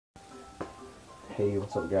Hey,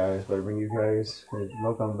 what's up, guys? Better bring you guys.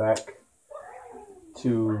 Welcome back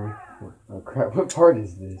to. Oh crap! What part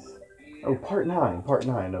is this? Oh, part 9. Part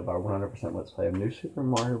 9 of our 100% Let's Play of New Super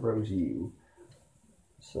Mario Bros. U.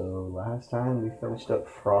 So last time we finished up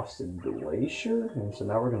Frosted Glacier, and so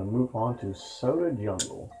now we're gonna move on to Soda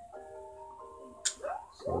Jungle.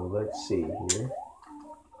 So let's see here.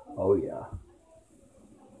 Oh yeah.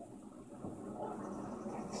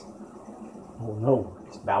 Oh no!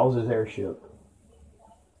 It's Bowser's airship.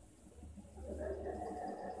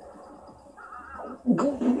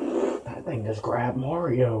 That thing just grabbed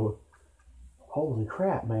Mario. Holy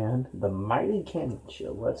crap, man. The mighty cannon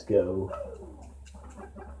shield. Let's go.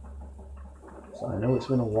 So I know it's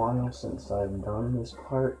been a while since I've done this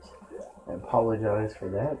part. I apologize for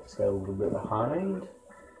that. Just got a little bit behind.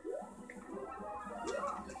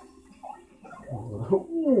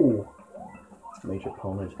 Ooh. Major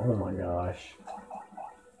opponents. Oh my gosh.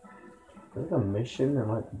 There's a mission and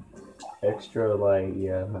like extra, like,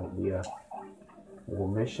 yeah, it might be a little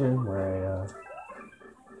mission where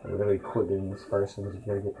I really quit doing this first one. You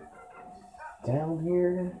gotta get down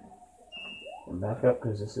here and back up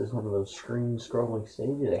because this is one of those screen scrolling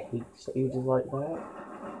stages. I hate stages like that.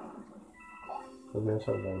 So guess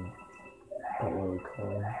what? I don't really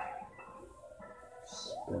call.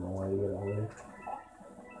 Spin away to get away.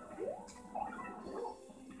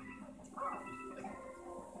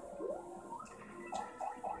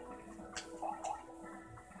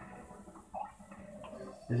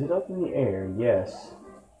 Is it up in the air? Yes.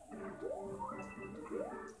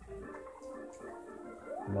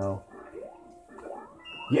 No.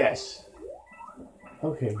 Yes!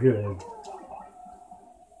 Okay, good.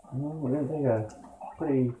 Well, we're gonna take a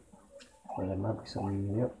pretty... Well, there might be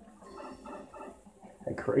some... Yep.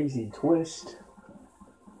 A crazy twist.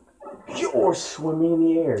 You're swimming in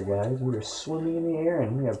the air, guys. We are swimming in the air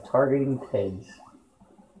and we have targeting TEDs.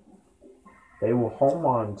 They will home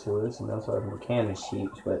on to us, and also have mechanic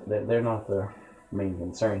sheets, but they're not the main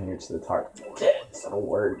concern here. It's the target. That'll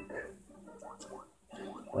work.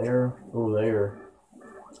 They're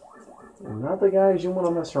not the guys you want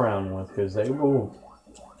to mess around with, because they're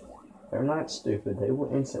not stupid. They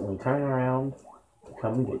will instantly turn around to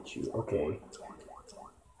come and get you. Okay.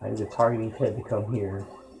 I need the targeting head to come here.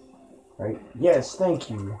 Right? Yes, thank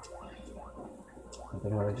you. I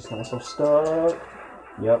think I just got myself stuck.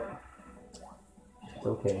 Yep. It's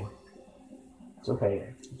okay. It's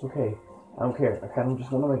okay. It's okay. I don't care. I kind of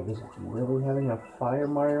just want to make this. Really having a fire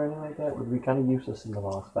Mario or anything like that would be kind of useless in the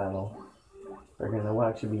boss battle. They're gonna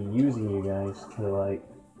actually be using you guys to, like.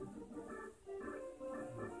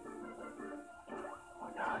 Oh my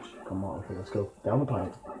gosh! Come on, okay, let's go down the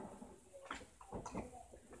pipe.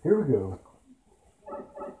 Here we go.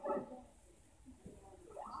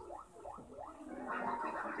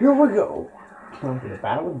 Here we go. Time for the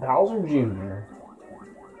battle with Bowser Jr.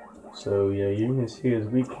 So yeah, you can see as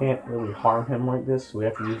we can't really harm him like this, we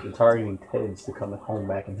have to use the targeting TEDs to come home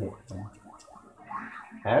back and hit him.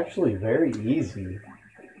 Actually, very easy.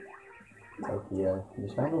 Like, yeah,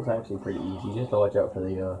 this battle's actually pretty easy. You just have to watch out for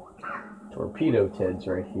the torpedo TEDs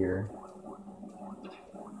right here.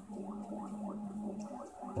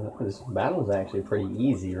 This battle's actually pretty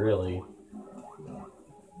easy, really.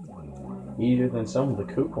 Easier than some of the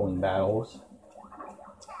Koopaling battles.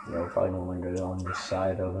 Yeah, we're probably going to go on this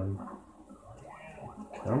side of him.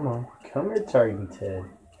 Come on. Come here, targeting TED.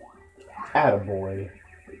 Attaboy.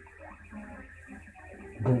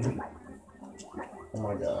 Oh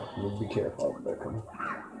my god. You be careful out there. Come on.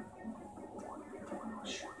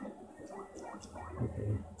 Okay.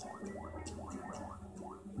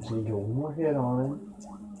 Just need to get one more hit on him.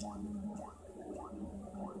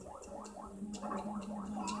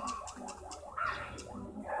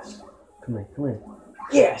 Yes. Come here, come here.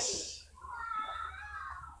 Yes!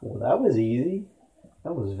 Well, that was easy.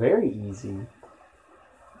 That was very easy.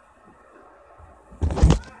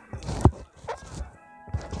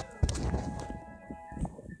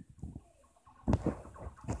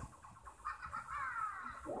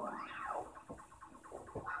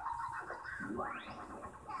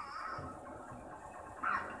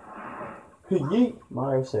 Yeet!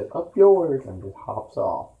 Mario said, up yours, and just hops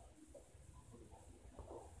off.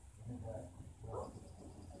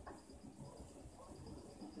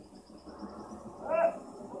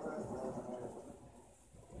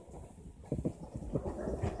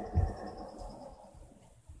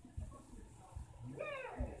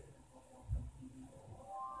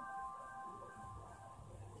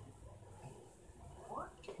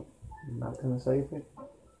 I'm not gonna save it.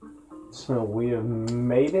 So we have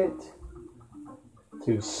made it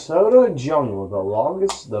to Soda Jungle,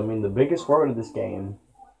 the biggest world of this game.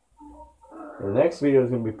 The next video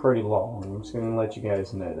is going to be pretty long. I'm just going to let you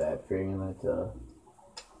guys know that. Figuring that,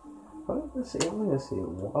 let's see.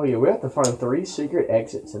 Oh, yeah, we have to find 3 secret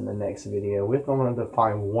exits in the next video. We only have to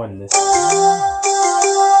find 1 this time.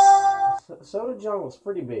 Soda Jungle's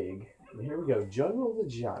pretty big. But here we go. Jungle of the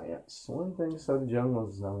Giants. One thing Soda Jungle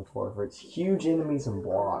is known for its huge enemies and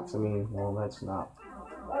blocks. I mean, well, that's not.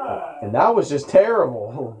 And that was just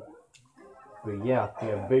terrible. But yeah, we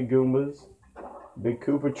have big Goombas, big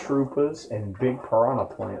Koopa Troopas, and big Piranha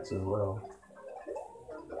Plants as well.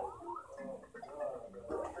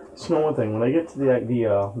 It's no one thing. When they get to the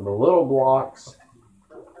little blocks,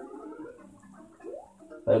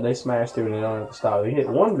 they smash through and they don't have to stop. They hit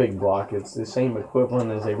one big block, it's the same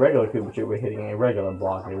equivalent as a regular Koopa Troopa hitting a regular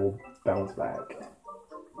block. They will bounce back.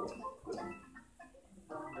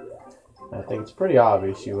 I think it's pretty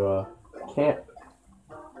obvious. You can't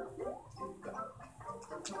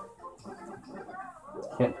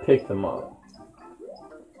pick them up.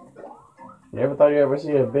 You ever thought you'd ever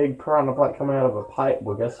see a big piranha plant coming out of a pipe?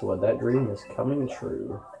 Well, guess what? That dream is coming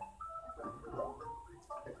true.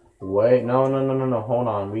 Wait, no, hold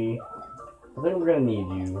on. I think we're gonna need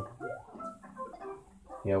you.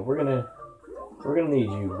 Yeah, we're gonna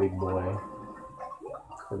need you, big boy.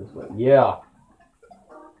 Go this way. Yeah.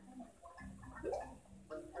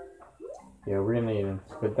 Yeah, we're gonna need him.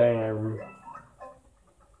 Good thing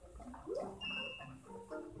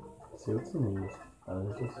Let's see what's in these. I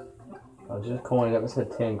was just coin. That was a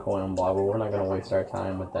 10 coin on block, but we're not gonna waste our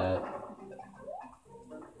time with that.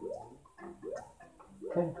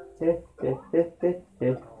 Wait,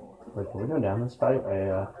 can we go down this pipe?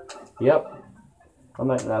 Yep.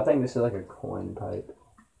 I think this is like a coin pipe.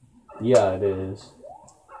 Yeah, it is.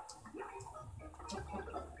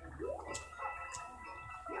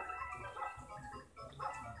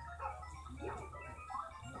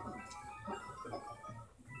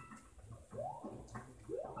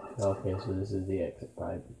 Okay, so this is the exit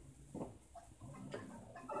pipe.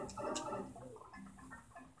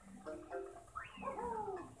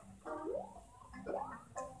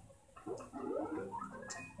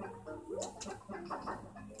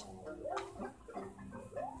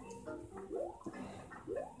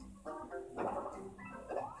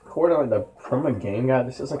 According to from a game guide,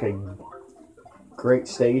 this is like a great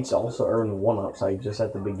stage to also earn 1-ups. Like just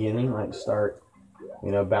at the beginning, like start,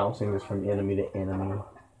 bouncing just from enemy to enemy.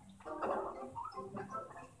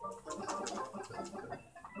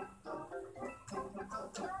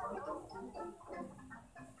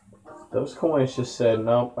 Those coins just said,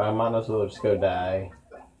 nope, I might as well just go die.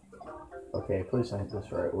 Okay, please I hit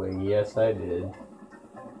this right way. Yes, I did.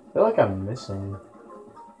 I feel like I'm missing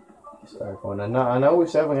a star coin. I know we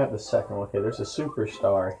still haven't got the second one. Okay, there's a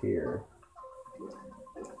superstar here.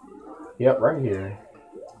 Yep, right here.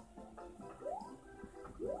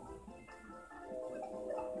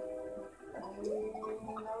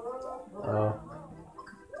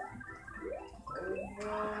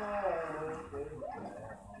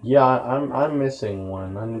 Yeah, I'm missing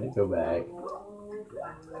one. I need to go back.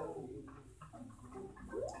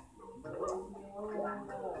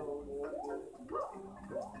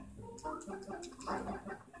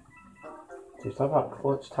 Just talk about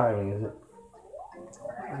clutch timing. Is it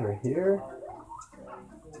over here?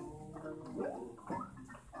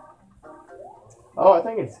 Oh, I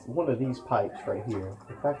think it's one of these pipes right here.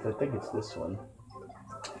 In fact, I think it's this one.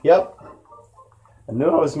 Yep. I knew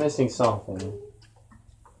I was missing something.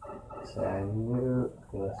 So I knew.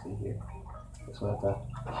 Okay, let's see here. Just gonna have to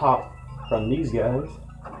hop from these guys.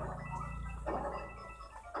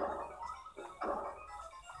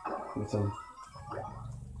 Get some.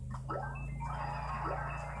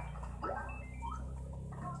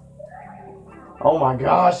 Oh my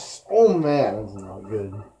gosh! Oh man, this is not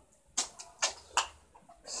good.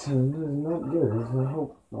 This is not good.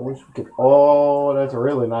 I wish we could. Oh, that's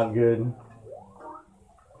really not good.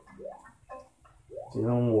 It's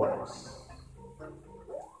even worse.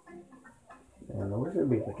 And I wish there'd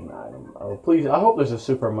be like an item. Oh, please. I hope there's a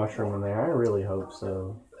super mushroom in there. I really hope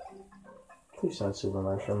so. Please not super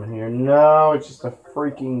mushroom in here. No, it's just a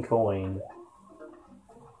freaking coin.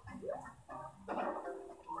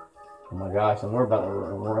 Oh my gosh, and we're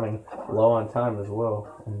running low on time as well.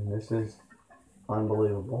 And this is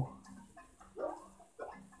unbelievable.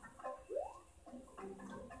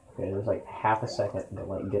 Okay, there's like half a second to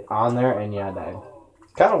like get on there, and yeah, I died.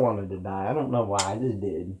 Kind of wanted to die. I don't know why. I just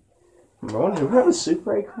did. I wonder, do we have a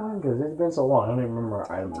super acorn? Because it's been so long. I don't even remember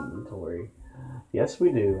our item inventory. Yes,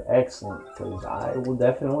 we do. Excellent. Because I will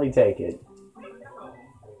definitely take it.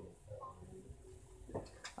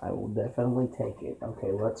 I will definitely take it.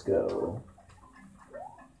 Okay, let's go.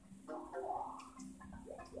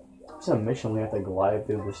 It's a mission we have to glide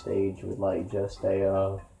through the stage with like just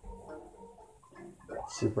a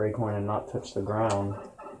super acorn and not touch the ground.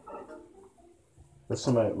 But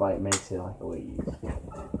somebody like makes it like a way easy.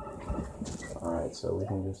 Alright, so we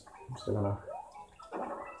can just, I'm still gonna.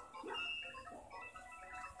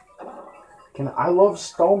 I love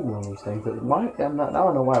stomping on these things, but I don't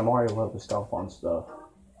know why Mario loves to stomp on stuff.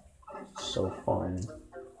 It's so fun.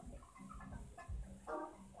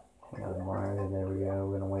 Mario, there we go.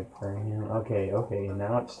 We're gonna wait for him. Okay,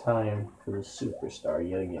 now it's time for the superstar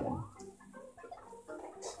yet again.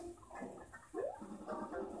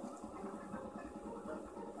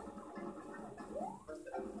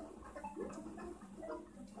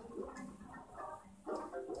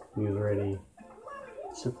 He's ready.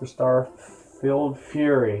 Superstar Filled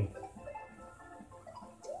Fury.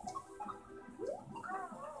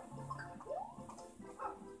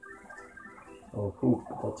 Oh, poop.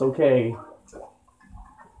 That's okay.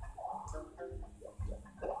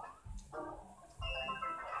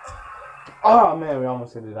 Oh man, we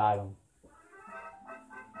almost hit an item.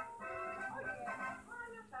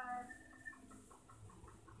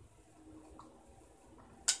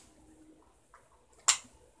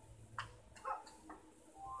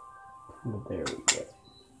 But there we go.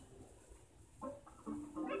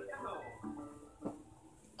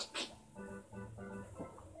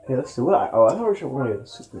 Okay, let's see what I thought we should want to get a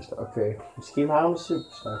superstar. Okay, just keep an eye on the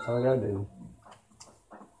superstar. That's all I gotta do.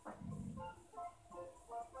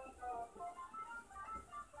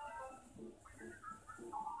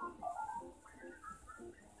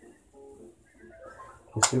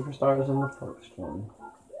 The superstar is in the first one.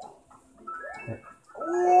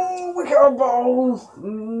 Oh, we got balls!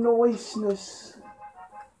 Niceness.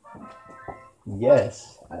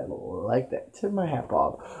 Yes, I like that. Tip my hat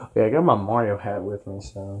off. Okay, I got my Mario hat with me,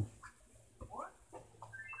 so.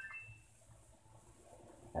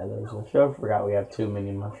 As I forgot we have too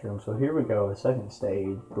many mushrooms. So here we go, the second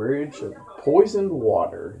stage. Bridge of Poisoned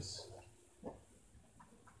Waters.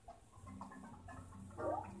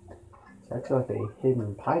 It's actually like a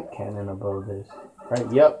hidden pipe cannon above this.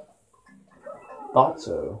 Right? Yep. Thought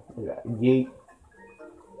so. Look at that. Yeet.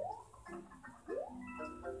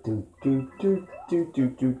 Do do do do do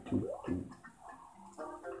do do do.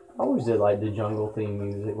 I always did like the jungle theme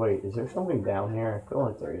music. Wait, is there something down here? I feel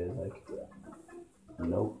like there is. Like,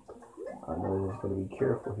 nope. I know there's gonna be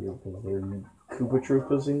careful here because there are Koopa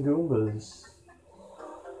Troopas and Goombas.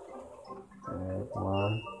 Alright, come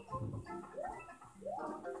on.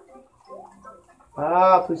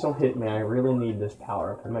 Ah, please don't hit me. I really need this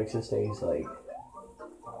power up. It makes this stage like.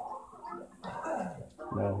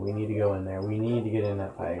 No, we need to go in there. We need to get in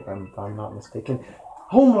that pipe. If I'm not mistaken.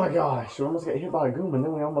 Oh my gosh! We almost got hit by a Goomba and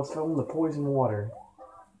then we almost fell in the poison water.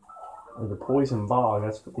 Or the poison bog.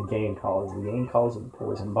 That's what the game calls it. The game calls it the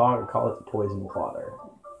poison bog or call it the poison water.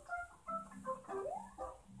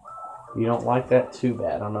 If you don't like that, too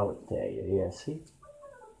bad. I don't know what to tell you. Yeah, see?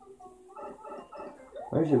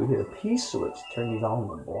 Where's it? We hit a P-switch. Turn these on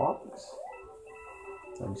the blocks.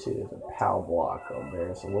 Let me see. There's a POW block over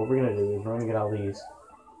there. So what we're going to do is we're going to get all these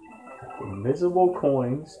invisible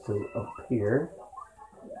coins to appear.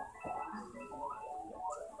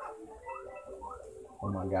 Oh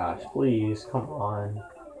my gosh, please, come on.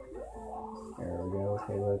 There we go.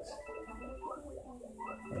 Okay, let's.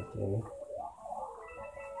 Okay.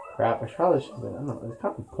 Crap, I probably should have been. I don't know, it's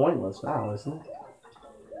kind of pointless now, isn't it?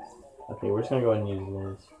 Okay, we're just gonna go ahead and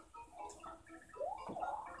use this.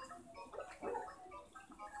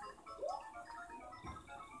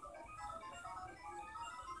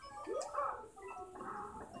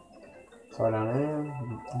 Start down there,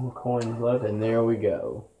 more coins left, and there we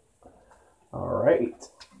go. Alright.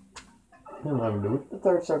 Remember, with the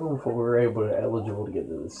third circle before we were eligible to get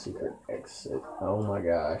to the secret exit. Oh my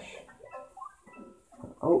gosh.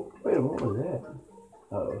 Oh, wait, what was that?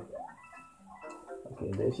 Uh-oh.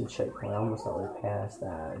 Okay, there's a checkpoint. I almost thought we passed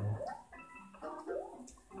that.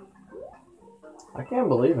 I can't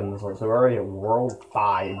believe in this one. So we're already at World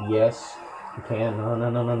 5. Yes, we can.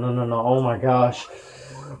 No. Oh my gosh.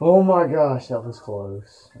 Oh my gosh, that was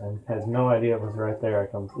close. I had no idea it was right there. I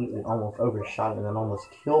completely almost overshot it and then almost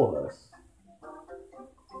killed us.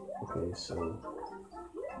 Okay, so.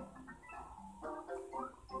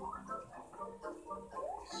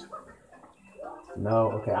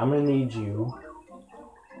 No, okay, I'm gonna need you.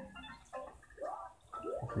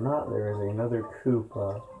 If not, there is another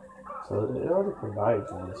Koopa. So it already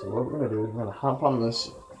provides one. So what we're gonna do is we're gonna hop on this.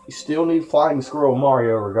 You still need Flying Squirrel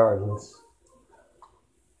Mario regardless.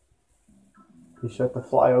 You should have to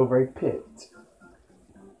fly over a pit.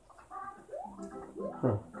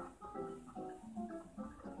 Huh.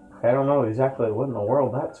 Okay, I don't know exactly what in the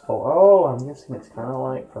world that's for. Oh, I'm guessing it's kind of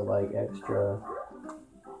like for like extra,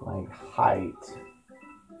 like height.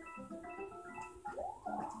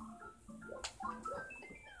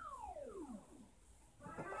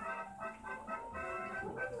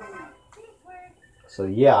 So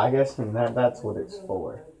yeah, I guess that's what it's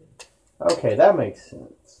for. Okay, that makes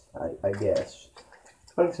sense. I guess.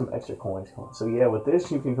 Putting some extra coins on. So yeah, with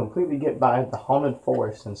this you can completely get by the haunted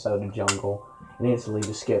forest in Soda Jungle and instantly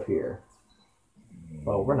just skip here.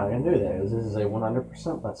 Well, we're not going to do that. This is a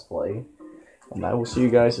 100% Let's Play. And I will see you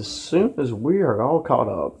guys as soon as we are all caught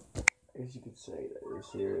up. As you can see,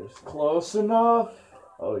 this here is close enough.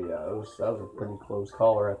 Oh yeah, that was a pretty close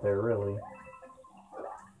call right there, really.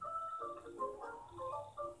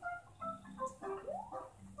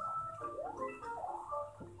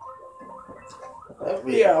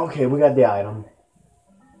 Yeah, okay, we got the item.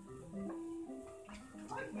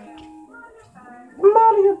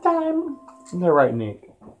 Mario time! Isn't that right,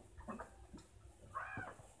 Nick?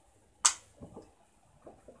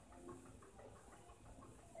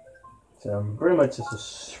 So, pretty much this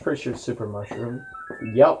is pretty sure super mushroom.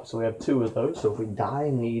 Yep, so we have 2 of those. So if we die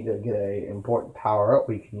and need to get a important power up,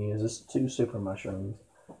 we can use this 2 super mushrooms.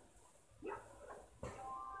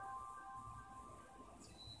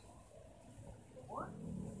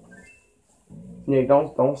 Nick,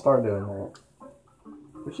 don't start doing that.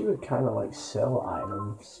 Wish you would kind of like sell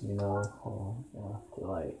items, you know, to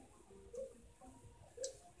like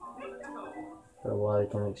for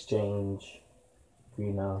like an exchange,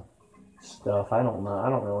 you know, stuff. I don't know. I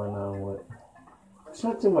don't really know what. It's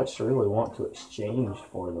not too much to really want to exchange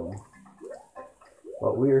for them.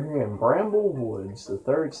 But we are here in Bramball Woods, the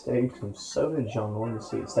 3rd stage from Soda Jungle. You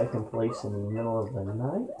see it's taking place in the middle of the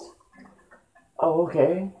night. Oh,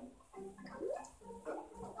 okay.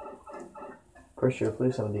 Pretty sure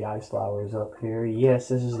please some of the ice flowers up here. Yes,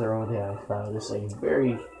 this is their own ice flower. This is a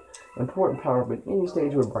very important power up at any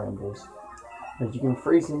stage with brambles. As you can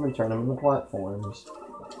freeze them and turn them into platforms.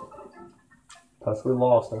 Plus we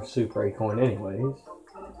lost our super coin anyways.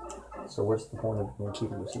 So what's the point of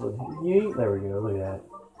keeping this? Yeet, there we go, look at that.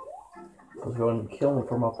 Let's go ahead and kill them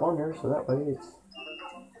from up under so that way it's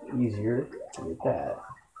easier to get that.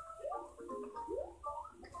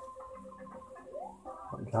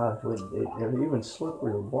 Oh gosh, they're even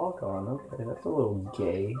slippery to walk on. Okay, that's a little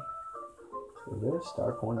gay. Is there a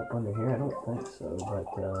star coin up under here? I don't think so, but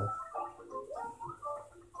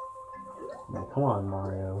now, come on,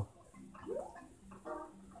 Mario.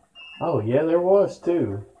 Oh yeah, there was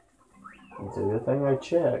too. It's a good thing I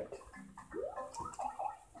checked.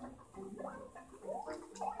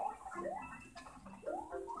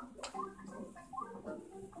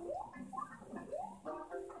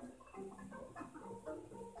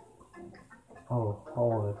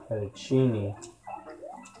 Oh, fettuccine.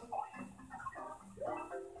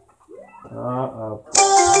 Uh-oh.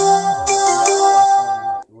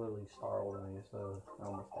 Oh, like Lily startled me, so I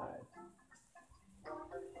almost died.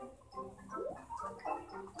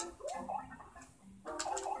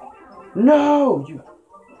 No! You...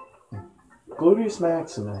 Gluteus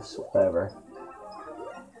Maximus, whatever.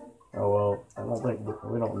 Oh well, I don't think...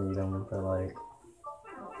 We don't need them for like...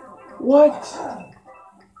 What?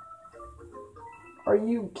 Are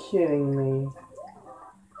you kidding me?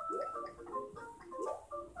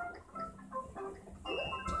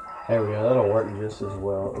 There we go, that'll work just as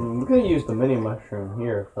well. I'm gonna use the mini mushroom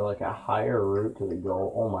here for like a higher route to the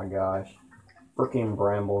goal. Oh my gosh. Freaking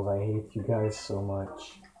brambles, I hate you guys so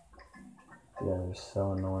much. You guys are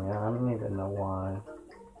so annoying. I don't even know why.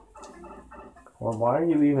 Well, why are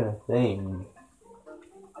you even a thing?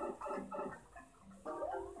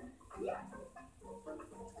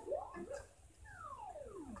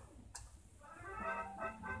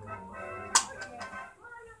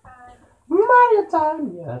 Mario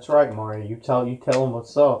time! Yeah, that's right, Mario. You tell him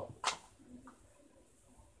what's up.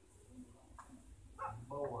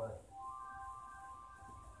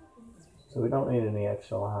 So we don't need any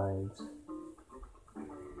extra hides.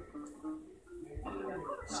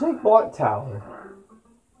 Snake Block Tower.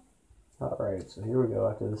 Alright, so here we go.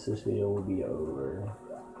 After this video will be over.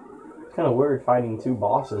 It's kind of weird fighting 2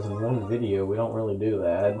 bosses in one video. We don't really do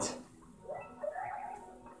that.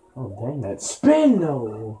 Oh, dang, that spin,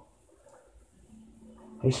 though!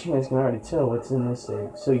 As you guys can already tell what's in this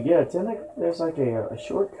thing. So yeah, there's like a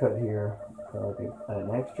shortcut here for like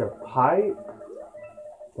an extra pipe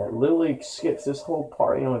that literally skips this whole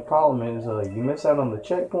part. You know, the problem is you miss out on the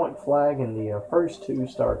checkpoint flag and the first 2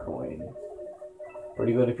 star coins.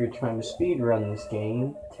 Pretty good if you're trying to speed run this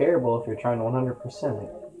game. Terrible if you're trying to 100%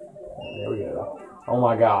 it. There we go. Oh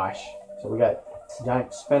my gosh. So we got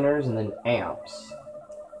giant spinners and then amps.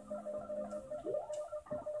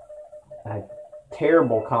 a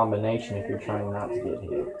terrible combination if you're trying not to get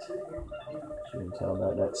hit. As you can tell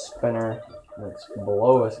that spinner that's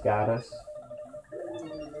below us got us.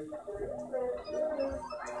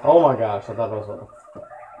 Oh my gosh, I thought I was going to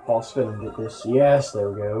fall spin and get this. Yes, there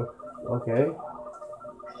we go. Okay.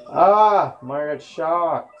 Ah, Mario got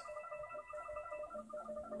shocked.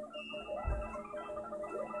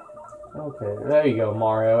 Okay, there you go,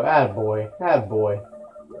 Mario. Attaboy. Attaboy.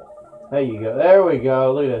 There you go. There we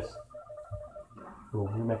go. Look at this. Ooh,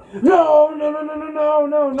 no, no, no, no, no, no,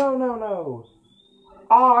 no, no, no, no.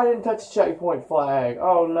 Oh, I didn't touch the checkpoint flag.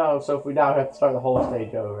 Oh no, so if we die, we have to start the whole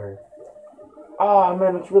stage over. Oh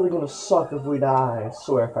man, it's really gonna suck if we die. I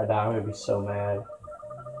swear if I die, I'm gonna be so mad.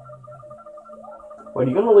 Wait, are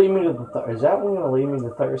you gonna lead me to the third? Is that one gonna lead me to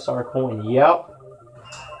the third star coin? Yep.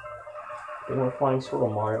 Get more flying swirl,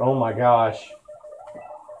 Mario. Oh my gosh.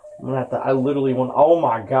 I'm gonna have to, I literally want, oh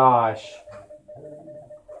my gosh.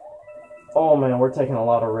 Oh man, we're taking a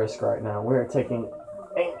lot of risk right now. We're taking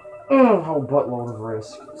a whole buttload of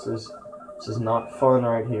risk. This is not fun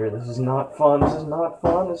right here. This is not fun. This is not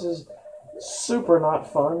fun. This is super not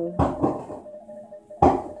fun.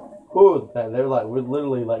 Ooh, they're like, we're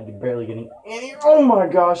literally like barely getting any. Oh my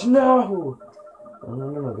gosh, no! No, no,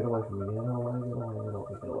 no, no, get away from me. Get away, get away,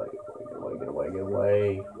 get away, get away, get away, get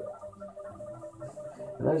away.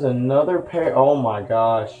 And there's another pair. Oh my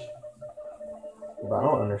gosh. But I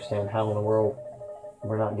don't understand how in the world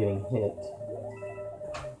we're not getting hit.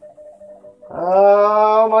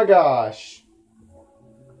 Oh my gosh.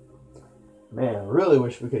 Man, I really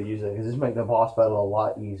wish we could use it because this makes the boss battle a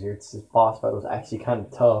lot easier. This boss battle is actually kind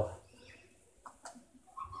of tough.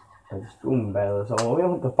 Just boom battle. So we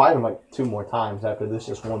don't have to fight him like 2 more times after this,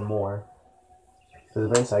 just 1 more. Because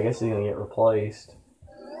eventually I guess he's gonna get replaced.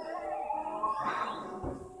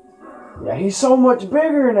 Yeah, he's so much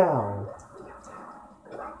bigger now.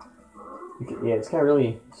 Yeah, it's kind of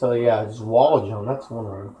really. So yeah, just wall jump. That's one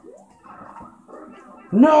of them.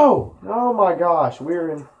 No! Oh my gosh,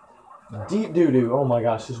 we're in deep doo doo. Oh my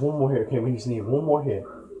gosh, just 1 more hit. Okay, we just need 1 more hit.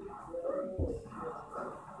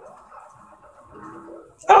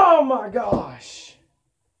 Oh my gosh!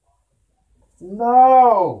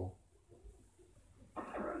 No!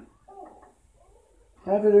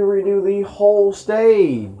 Having to redo the whole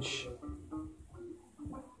stage.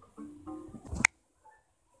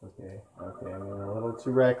 Okay, I'm getting a little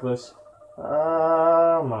too reckless.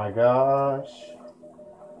 Oh my gosh.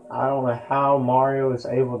 I don't know how Mario is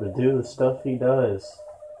able to do the stuff he does.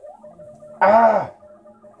 Ah!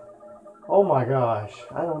 Oh my gosh.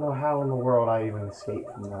 I don't know how in the world I even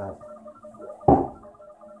escaped from that.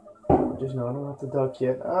 I just know I don't have to duck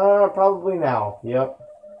yet. Probably now. Yep.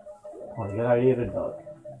 Oh, good idea to duck.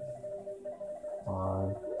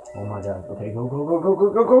 Oh my god. Okay, go, go, go, go, go,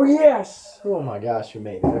 go, go, yes! Oh my gosh, we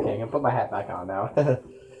made it. Okay, I'm gonna put my hat back on now.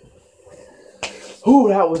 Ooh,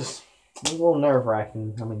 that was a little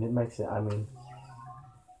nerve-wracking. I mean, it makes it,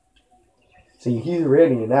 see, he's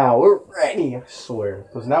ready now. We're ready, I swear.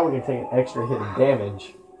 Because now we're gonna take an extra hit of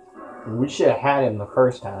damage. And we should have had him the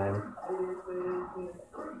first time.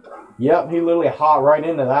 Yep, he literally hopped right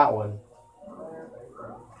into that one.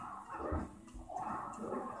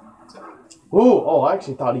 Ooh, oh, I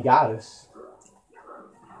actually thought he got us.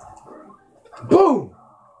 Boom!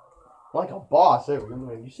 Like a boss. There we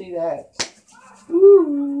go. You see that?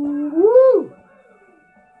 Woo! Woo!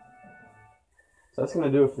 So that's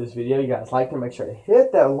going to do it for this video. You guys like it, make sure to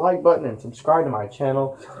hit that like button and subscribe to my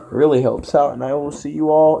channel. It really helps out. And I will see you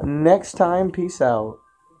all next time. Peace out.